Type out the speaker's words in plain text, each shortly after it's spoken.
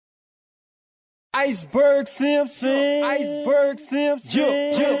Iceberg Simpson. Iceberg Simpson.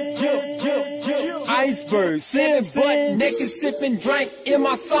 Iceberg Simpson. Butt naked sipping drink in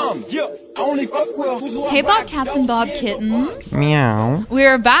my song. Only fuck with. Hey Bobcats and Bob Kittens. Meow.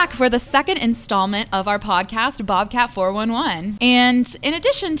 We're back for the second installment of our podcast, Bobcat 411. And in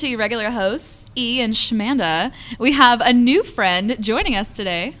addition to your regular hosts, E and Shmanda, we have a new friend joining us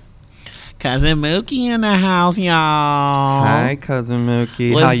today. Cousin Mookie in the house, y'all. Hi, Cousin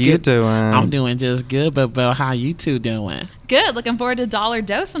Mookie. What's How you good? doing? I'm doing just good, but how you two doing? Good. Looking forward to Dollar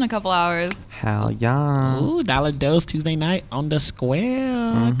Dose in a couple hours. Hell yeah. Ooh, Dollar Dose Tuesday night on the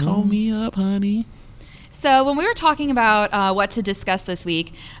square. Call me up, honey. So when we were talking about what to discuss this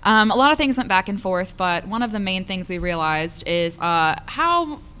week, a lot of things went back and forth, but one of the main things we realized is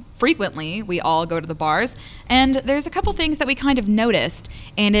how frequently we all go to the bars, and there's a couple things that we kind of noticed,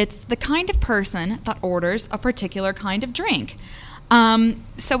 and it's the kind of person that orders a particular kind of drink.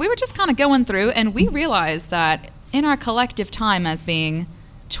 So we were just kind of going through, and we realized that in our collective time as being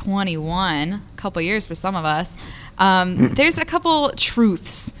 21, a couple years for some of us, there's a couple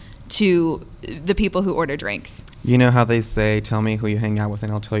truths to the people who order drinks. You know how they say, tell me who you hang out with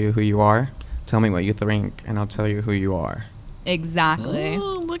and I'll tell you who you are? Tell me what you drink and I'll tell you who you are. Exactly.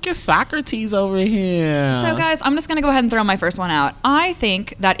 Ooh, look at Socrates over here. So guys, I'm just going to go ahead and throw my first one out. I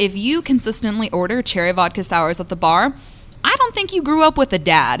think that if you consistently order cherry vodka sours at the bar, I don't think you grew up with a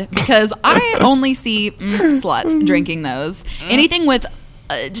dad, because I only see sluts drinking those. Anything with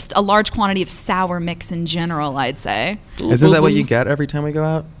just a large quantity of sour mix in general, I'd say. Isn't that what you get every time we go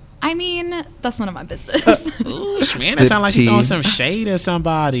out? I mean, that's none of my business. Ooh, man, that sounds like she's throwing some shade at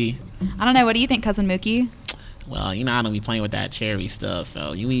somebody. I don't know. What do you think, Cousin Mookie? Well, you know, I don't be playing with that cherry stuff,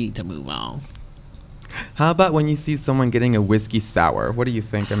 so you need to move on. How about when you see someone getting a whiskey sour? What do you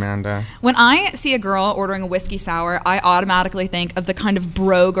think, Amanda? When I see a girl ordering a whiskey sour, I automatically think of the kind of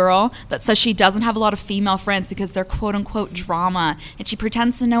bro girl that says she doesn't have a lot of female friends because they're quote-unquote drama, and she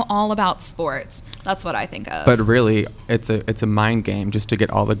pretends to know all about sports. That's what I think of. But really, it's a mind game just to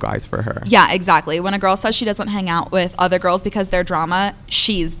get all the guys for her. Yeah, exactly. When a girl says she doesn't hang out with other girls because they're drama,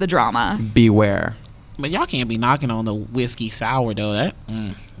 she's the drama. Beware. But y'all can't be knocking on the whiskey sour, though.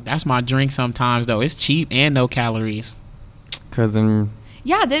 That's my drink sometimes, though. It's cheap and no calories. Cousin,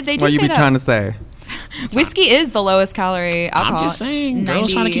 Yeah, they do what say you be that. trying to say? Whiskey is the lowest calorie alcohol. I'm just saying, It's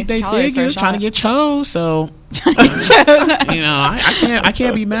girls trying to keep their 90 calories for a figures, trying to shot. get chose, so... You know, I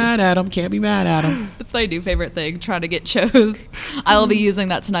can't be mad at them. Can't be mad at them. That's my new favorite thing, trying to get chose. I will be using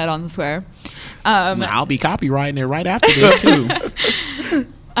that tonight on the square. I'll be copywriting it right after this, too.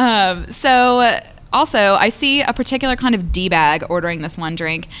 Also, I see a particular kind of D-bag ordering this one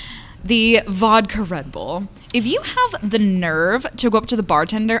drink, the vodka Red Bull. If you have the nerve to go up to the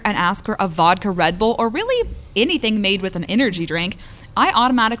bartender and ask for a vodka Red Bull, or really anything made with an energy drink, I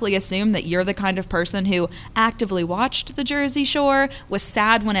automatically assume that you're the kind of person who actively watched The Jersey Shore, was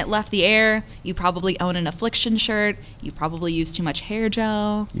sad when it left the air, you probably own an Affliction shirt, you probably use too much hair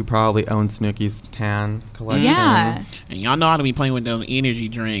gel. You probably own Snooki's tan collection. Yeah. And y'all know how to be playing with them energy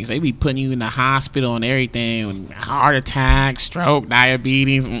drinks. They be putting you in the hospital and everything. Heart attack, stroke,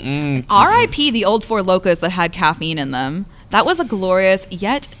 diabetes. R.I.P. the old Four Locos that had caffeine in them. That was a glorious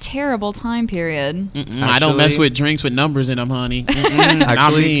yet terrible time period. I don't mess with drinks with numbers in them, honey. Not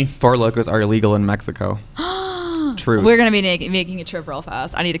Actually, me. Four Locos are illegal in Mexico. True. We're going to be making a trip real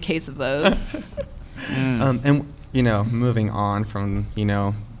fast. I need a case of those. And, you know, moving on from, you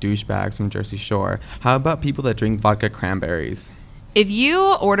know, douchebags from Jersey Shore, how about people that drink vodka cranberries? If you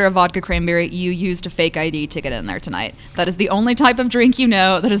order a vodka cranberry, you used a fake ID to get in there tonight. That is the only type of drink you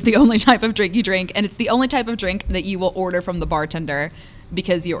know. That is the only type of drink you drink. And it's the only type of drink that you will order from the bartender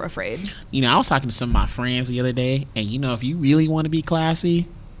because you're afraid. You know, I was talking to some of my friends the other day, and you know, if you really want to be classy,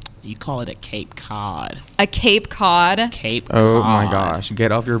 you call it a Cape Cod. A Cape Cod. Cape Oh Cod. my gosh.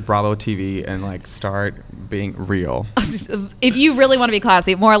 Get off your Bravo TV and, like, start being real. If you really want to be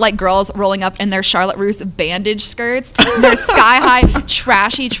classy, more like girls rolling up in their Charlotte Russe bandage skirts, and their sky-high,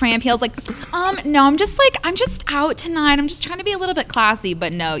 trashy tramp heels. Like, no, I'm just out tonight. I'm just trying to be a little bit classy.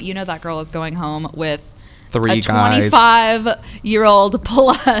 But no, you know that girl is going home with Three a guys. 25-year-old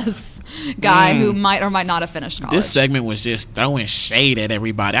plus guy who might or might not have finished college. This segment was just throwing shade at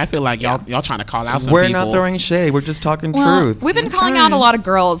everybody. I feel like y'all trying to call out some We're people. not throwing shade. We're just talking Well, truth. we've been calling out a lot of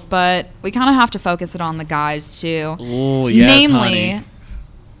girls, but we kind of have to focus it on the guys too. Ooh, yes, Namely, honey.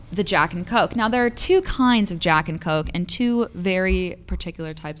 the Jack and Coke. Now, there are two kinds of Jack and Coke and two very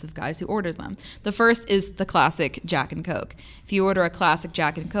particular types of guys who orders them. The first is the classic Jack and Coke. If you order a classic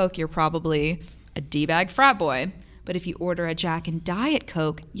Jack and Coke, you're probably a D-bag frat boy. But if you order a Jack and Diet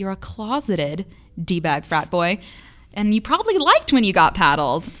Coke, you're a closeted D-bag frat boy. And you probably liked when you got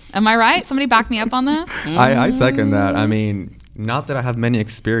paddled. Am I right? Somebody back me up on this? I second that. I mean, not that I have many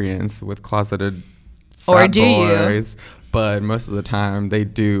experience with closeted Or frat do you? boys, but most of the time they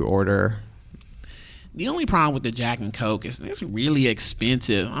do order. The only problem with the Jack and Coke is it's really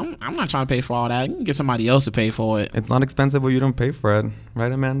expensive. I'm not trying to pay for all that. You can get somebody else to pay for it. It's not expensive when you don't pay for it.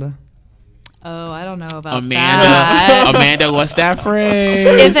 Right, Amanda? Oh, I don't know about Amanda, that. Amanda, what's that phrase?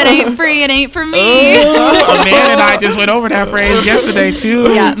 If it ain't free, it ain't for me. Amanda and I just went over that phrase yesterday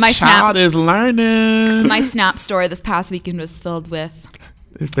too. Yeah, my child is learning. My Snap story this past weekend was filled with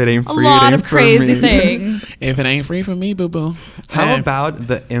If it ain't a free, lot it of ain't for crazy me. things. If it ain't free for me, boo boo. How about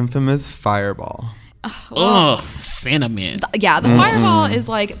the infamous Fireball? Ugh, cinnamon. Yeah, the Fireball is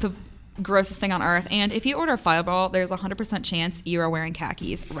like the grossest thing on earth. And if you order a Fireball, there's a 100% chance you are wearing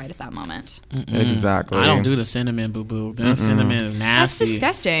khakis right at that moment. Exactly. I don't do the cinnamon, boo boo. The cinnamon is That's nasty.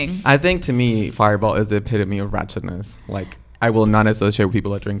 disgusting. I think to me, Fireball is the epitome of ratchetness. Like, I will not associate with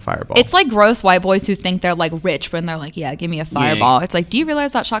people that drink Fireball. It's like gross white boys who think they're like rich when they're like, yeah, give me a Fireball. It's like, do you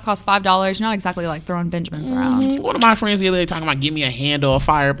realize that shot costs $5? You're not exactly like throwing Benjamins around. One of my friends the other day talking about give me a handle of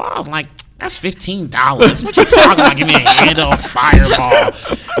Fireball. I was like, that's $15. What you talking about? Give me a handle of Fireball.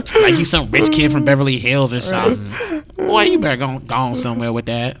 Like you some rich kid from Beverly Hills or something. Boy, you better go on somewhere with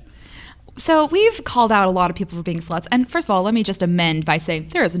that. So we've called out a lot of people for being sluts. And first of all, let me just amend by saying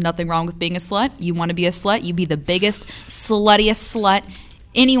there is nothing wrong with being a slut. You want to be a slut, you be the biggest, sluttiest slut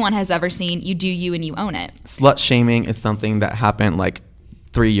anyone has ever seen. You do you and you own it. Slut shaming is something that happened like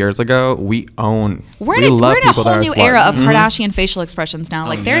 3 years ago. We own. We're we in love a people that whole are new sluts. era of Kardashian facial expressions now.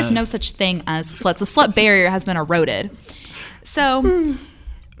 Like there is yes. no such thing as sluts. The slut barrier has been eroded. So,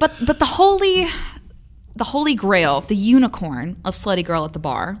 but the holy grail, the unicorn of slutty girl at the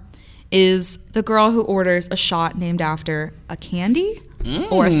bar, is the girl who orders a shot named after a candy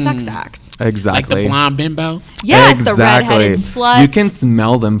or a sex act. Exactly. Like the blonde bimbo. Yes, the redheaded slut. You can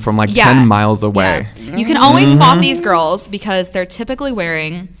smell them from like 10 miles away. Yeah. You can always spot these girls because they're typically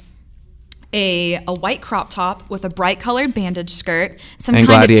wearing a white crop top with a bright colored bandage skirt, some And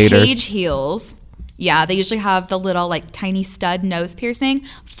kind gladiators. of cage heels. Yeah, they usually have the little like tiny stud nose piercing,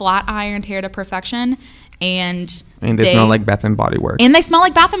 flat ironed hair to perfection, and they smell like Bath and Body Works. And they smell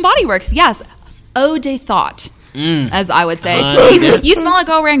like Bath and Body Works. Yes, eau de thought. As I would say, you smell like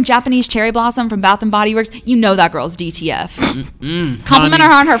a girl wearing Japanese cherry blossom from Bath and Body Works. You know that girl's DTF. Compliment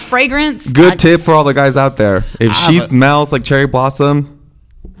her on her fragrance. Good tip for all the guys out there. If she smells like cherry blossom,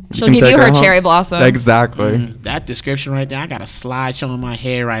 She'll give you her cherry blossom. Exactly. That description right there, I got a slide showing my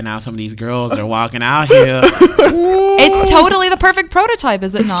hair right now. Some of these girls are walking out here. It's totally the perfect prototype,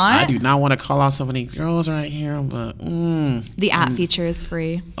 is it not? I do not want to call out some of these girls right here, but The app feature is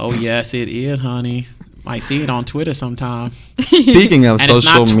free. oh yes, it is, honey. Might see it on Twitter sometime. Speaking of And it's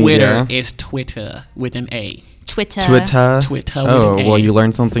social not Twitter, media. it's Twitter with an A. Twitter. Twitter. Twitter with Oh, an well, A. you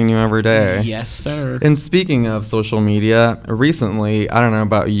learn something new every day. Yes, sir. And speaking of social media, recently, I don't know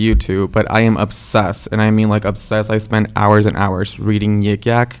about you two, but I am obsessed. And I mean like obsessed. I spend hours and hours reading Yik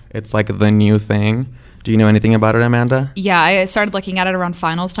Yak. It's like the new thing. Do you know anything about it, Amanda? Yeah, I started looking at it around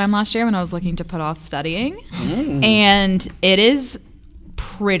finals time last year when I was looking to put off studying. And it is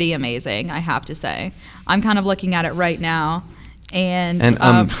pretty amazing, I have to say. I'm kind of looking at it right now.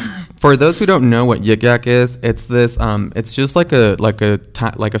 And for those who don't know what Yik Yak is, it's this. It's just like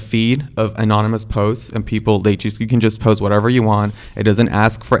a feed of anonymous posts, and people you can just post whatever you want. It doesn't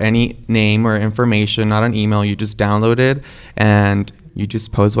ask for any name or information, not an email. You just download it and you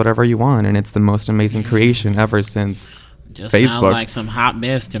just post whatever you want, and it's the most amazing creation ever since Just Facebook. sound like some hot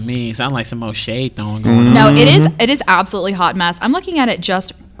mess to me. Sound like some more shade throwing going on. no, it is absolutely hot mess. I'm looking at it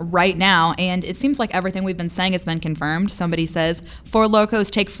just right now, and it seems like everything we've been saying has been confirmed. Somebody says, Four Locos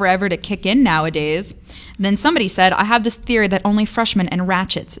take forever to kick in nowadays. Then somebody said, I have this theory that only freshmen and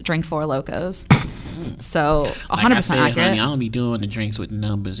ratchets drink Four Locos. So 100% Like I said, accurate. honey, I don't be doing the drinks with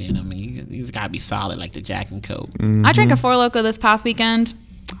numbers in them. You gotta be solid like the Jack and Coke. I drank a Four Loko this past weekend.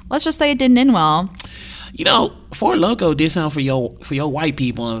 Let's just say it didn't end well. You know, Four Loko did something for your white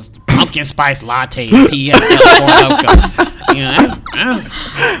people. It's pumpkin spice latte, PSL Four Loko. You know,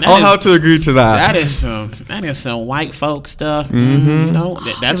 I'll have to agree to that. that is some white folk stuff. You know,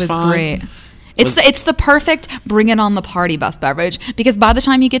 that's It was fine. great. It's the perfect bring it on the party bus beverage because by the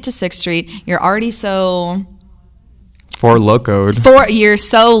time you get to 6th Street, you're already so For locoed. you're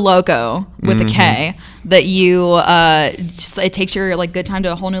so loco with a K that you it takes your like good time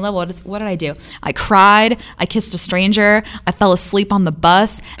to a whole new level. What did I do? I cried. I kissed a stranger. I fell asleep on the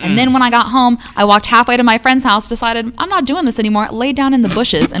bus. And then when I got home, I walked halfway to my friend's house, decided I'm not doing this anymore, laid down in the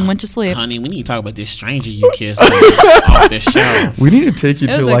bushes and went to sleep. Honey, we need to talk about this stranger you kissed off this show. We need to take you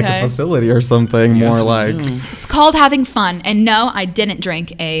It to was like okay. a facility or something Yes, more we like. do. It's called having fun. And no, I didn't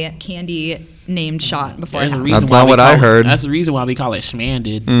drink a candy named shot before There's it a happened. reason That's why not we what I call it- heard. That's the reason why we call it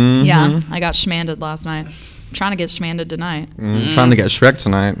schmanded. Yeah, I got schmanded last night. I'm trying to get schmanded tonight. Trying to get Shrek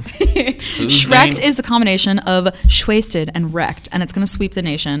tonight. Shrek is the combination of schwasted and wrecked, and it's going to sweep the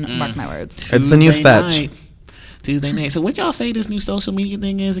nation. Mark my words. It's the new Tuesday fetch. night. Tuesday night. So what y'all say this new social media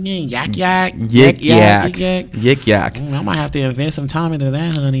thing is again? Yak yak? Yik yak. yak. Yik yak. I might have to invest some time into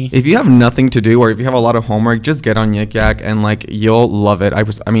that, honey. If you have nothing to do or if you have a lot of homework, just get on Yik Yak and like you'll love it.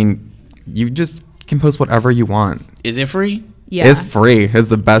 I mean, you just can post whatever you want. Is it free? Yeah. It's free. It's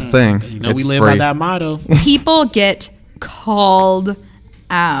the best thing. You know It's we live free. by that motto. People get called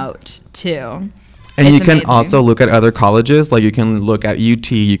out too. And It's you can amazing. also look at other colleges. Like you can look at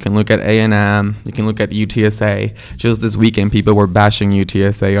UT, you can look at A&M, you can look at UTSA. Just this weekend, people were bashing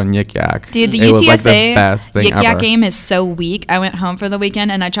UTSA on Yik Yak. Dude, the it UTSA was like the best thing Yik Yak ever. game is so weak. I went home for the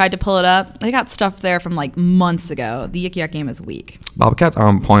weekend and I tried to pull it up. They got stuff there from like months ago. The Yik Yak game is weak. Bobcats are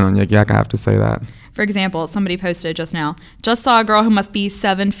on point on Yik Yak, I have to say that. For example, somebody posted just now, just saw a girl who must be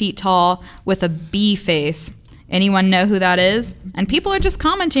 7 feet tall with a bee face. Anyone know who that is? And people are just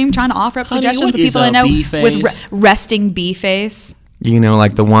commenting, trying to offer up Honey, suggestions what of is people a I know bee with face? resting bee face. You know,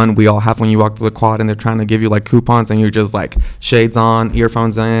 like the one we all have when you walk through the quad and they're trying to give you like coupons and you're just like shades on,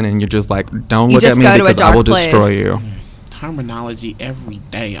 earphones in, and you're just like, don't You look at just me go to a because I will dark destroy place. you. Terminology every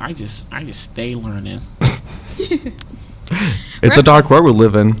day. I just stay learning. It's a dark world we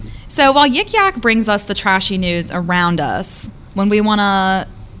live in. So while Yik Yak brings us the trashy news around us, when we want to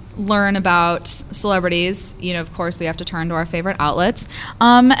learn about celebrities, you know, of course, we have to turn to our favorite outlets.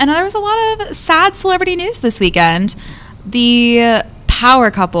 And there was a lot of sad celebrity news this weekend. The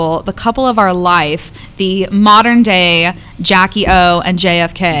power couple, the couple of our life, the modern day Jackie O and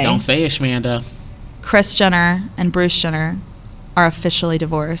JFK, Don't say it, Shmanda. Kris Jenner and Bruce Jenner, are officially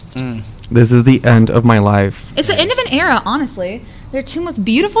divorced. This is the end of my life. It's the end of an era, honestly. They're two most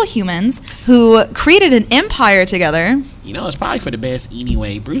beautiful humans who created an empire together. You know, it's probably for the best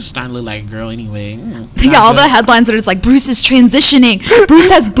anyway. Bruce is starting to look like a girl anyway. Yeah, all the headlines that are just like, Bruce is transitioning. Bruce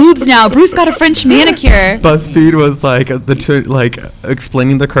has boobs now. Bruce got a French manicure. BuzzFeed was like like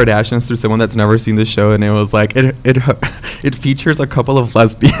explaining the Kardashians through someone that's never seen the show, and it was like it features a couple of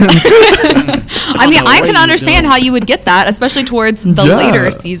lesbians. I mean, know I what can he was understand doing. how you would get that, especially towards the Yeah,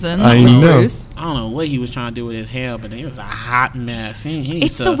 later seasons I with know. Bruce. I don't know what he was trying to do with his hair, but it was a hot mess.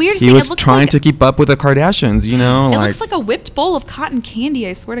 It's the weirdest He thing. was It looks trying like, to keep up with the Kardashians, you know. It like, looks like a whipped bowl of cotton candy,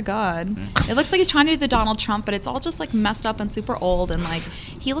 I swear to God. It looks like he's trying to do the Donald Trump, but it's all just like messed up and super old, and like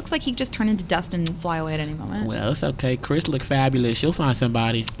he looks like he could just turn into dust and fly away at any moment. Well, it's okay. Chris look fabulous. She'll find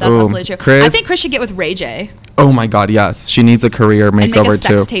somebody. That's Ooh, absolutely true. Chris- I think Chris should get with Ray J oh my God, yes, she needs a career and make a makeover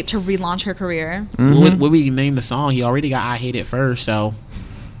sex too. tape to relaunch her career. What we name the song? He already got I Hate It First, so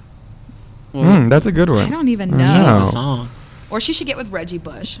That's a good one. I don't even I know. know. it's a song. Or she should get with Reggie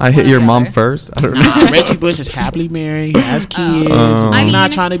Bush. I One hit or your the mom other. first. I don't know. Nah, Reggie Bush is happily married. He has kids. I I'm not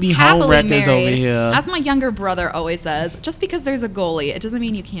mean, trying to be home happily wreckers over married. here. As my younger brother always says, just because there's a goalie, it doesn't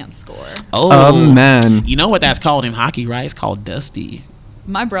mean you can't score. Oh man. You know what that's called in hockey, right? It's called Dusty.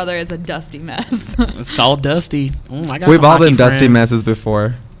 My brother is a dusty mess. It's called Dusty. I got We've some all hockey been dusty friends. messes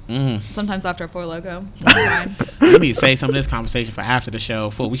before. Sometimes after a Four Loko. That's fine. We need to save some of this conversation for after the show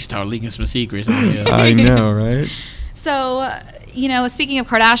before we start leaking some secrets on here. I know, right? So, you know, speaking of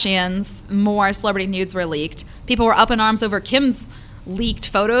Kardashians, more celebrity nudes were leaked. People were up in arms over Kim's leaked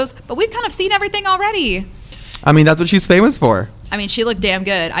photos, but we've kind of seen everything already. I mean, that's what she's famous for. I mean, she looked damn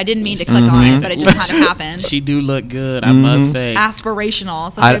good. I didn't mean to click on it, but it just kind of happened. She do look good, I must say. Aspirational.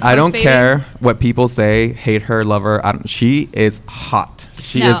 especially I don't post-baby. care what people say, hate her, love her. she is hot.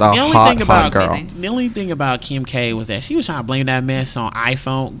 She No. is a The only hot, thing hot about girl. Amazing. The only thing about Kim K was that she was trying to blame that mess on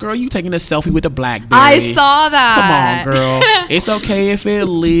iPhone. Girl, you taking a selfie with the BlackBerry. I saw that. Come on, girl. It's okay if it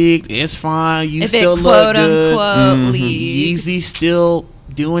leaked. It's fine. You If still it look quote good. unquote leaked. Yeezy still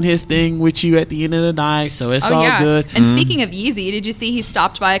doing his thing with you at the end of the night, so it's Oh, all yeah. good. And speaking of Yeezy, did you see he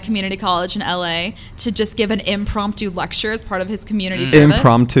stopped by a community college in LA to just give an impromptu lecture as part of his community service?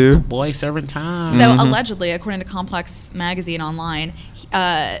 Impromptu. Boy, serving time. So allegedly, according to Complex Magazine online,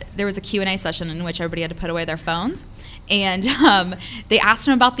 there was a Q&A session in which everybody had to put away their phones. And they asked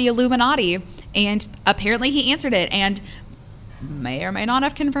him about the Illuminati. And apparently he answered it. And may or may not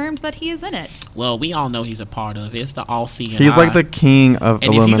have confirmed that he is in it. Well, we all know he's a part of it. It's the all-seeing He's eye. like the king of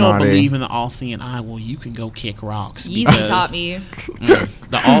And Illuminati. if you don't believe in the all-seeing eye, well, you can go kick rocks. Yeezy because, taught me.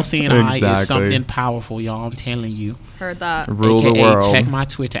 The all-seeing eye is Exactly. something powerful, y'all. I'm telling you. Heard that. Rule AKA, the world. check my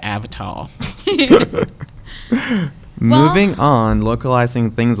Twitter avatar. Moving on,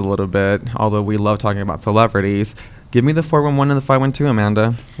 localizing things a little bit, although we love talking about celebrities. Give me the 411 and the 512,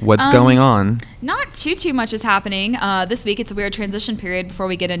 Amanda. What's going on? Not too much is happening. This week it's a weird transition period before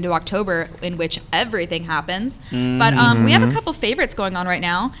we get into October, in which everything happens. But we have a couple favorites going on right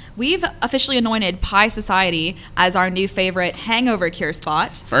now. We've officially anointed Pie Society as our new favorite hangover cure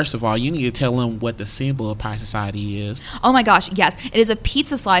spot. First of all, you need to tell them what the symbol of Pie Society is. Oh my gosh, yes. It is a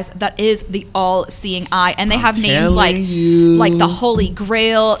pizza slice that is the all-seeing eye. And they have names telling you. like the Holy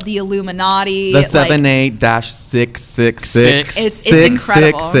Grail, the Illuminati. The like, 78-666. It's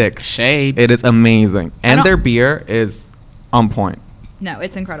incredible. 666. Shade. It is amazing. And don't- their beer is on point. No,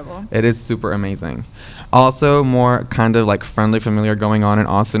 it's incredible. It is super amazing. Also, more kind of like friendly, familiar going on in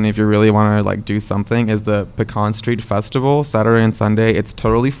Austin. If you really want to like do something, is the Pecan Street Festival, Saturday and Sunday. It's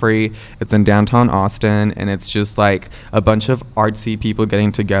totally free. It's in downtown Austin, and it's just like a bunch of artsy people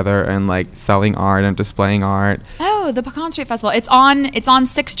getting together and like selling art and displaying art. Oh, the Pecan Street Festival. It's on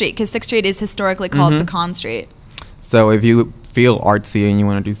 6th Street because 6th Street is historically called Pecan Street. So if you feel artsy and you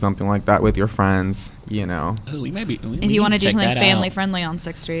want to do something like that with your friends, you know. Ooh, If you want to do something family friendly on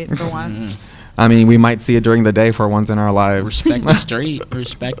 6th Street for once. I mean, we might see it during the day for once in our lives. Respect the street.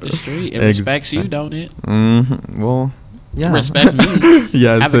 Respect the street. It respects you, don't it? Well, yeah. It respects me.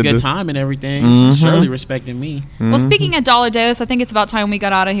 Yes, Have a it good does. time and everything. It's surely respecting me. Well, speaking of Dollar Dose, I think it's about time we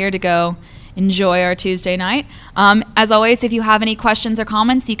got out of here to go enjoy our Tuesday night. As always, if you have any questions or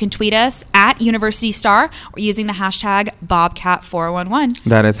comments, you can tweet us at University Star or using the hashtag Bobcat411.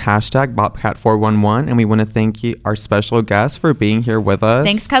 That is hashtag Bobcat411, and we want to thank you, our special guest, for being here with us.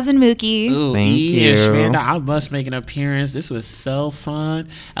 Thanks, Cousin Mookie. Ooh, Thank yeah, you. Shmanda, I must make an appearance. This was so fun.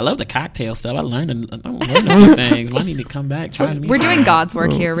 I love the cocktail stuff. I learned a few things. I need to come back. Try me We're some. doing God's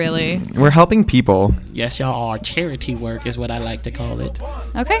work here, really. We're helping people. Yes, y'all are. Charity work is what I like to call it.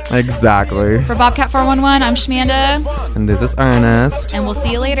 Okay. Exactly. For Bobcat411, I'm Shmanda, And this is Ernest. and we'll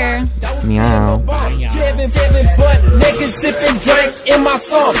see you later. Meow. Seven butt niggas sipping drink in my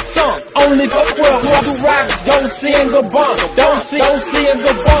song. Only fuck with who rock. Don't see a good bump. Don't see a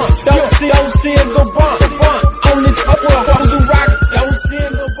good bump. Don't see a good bump.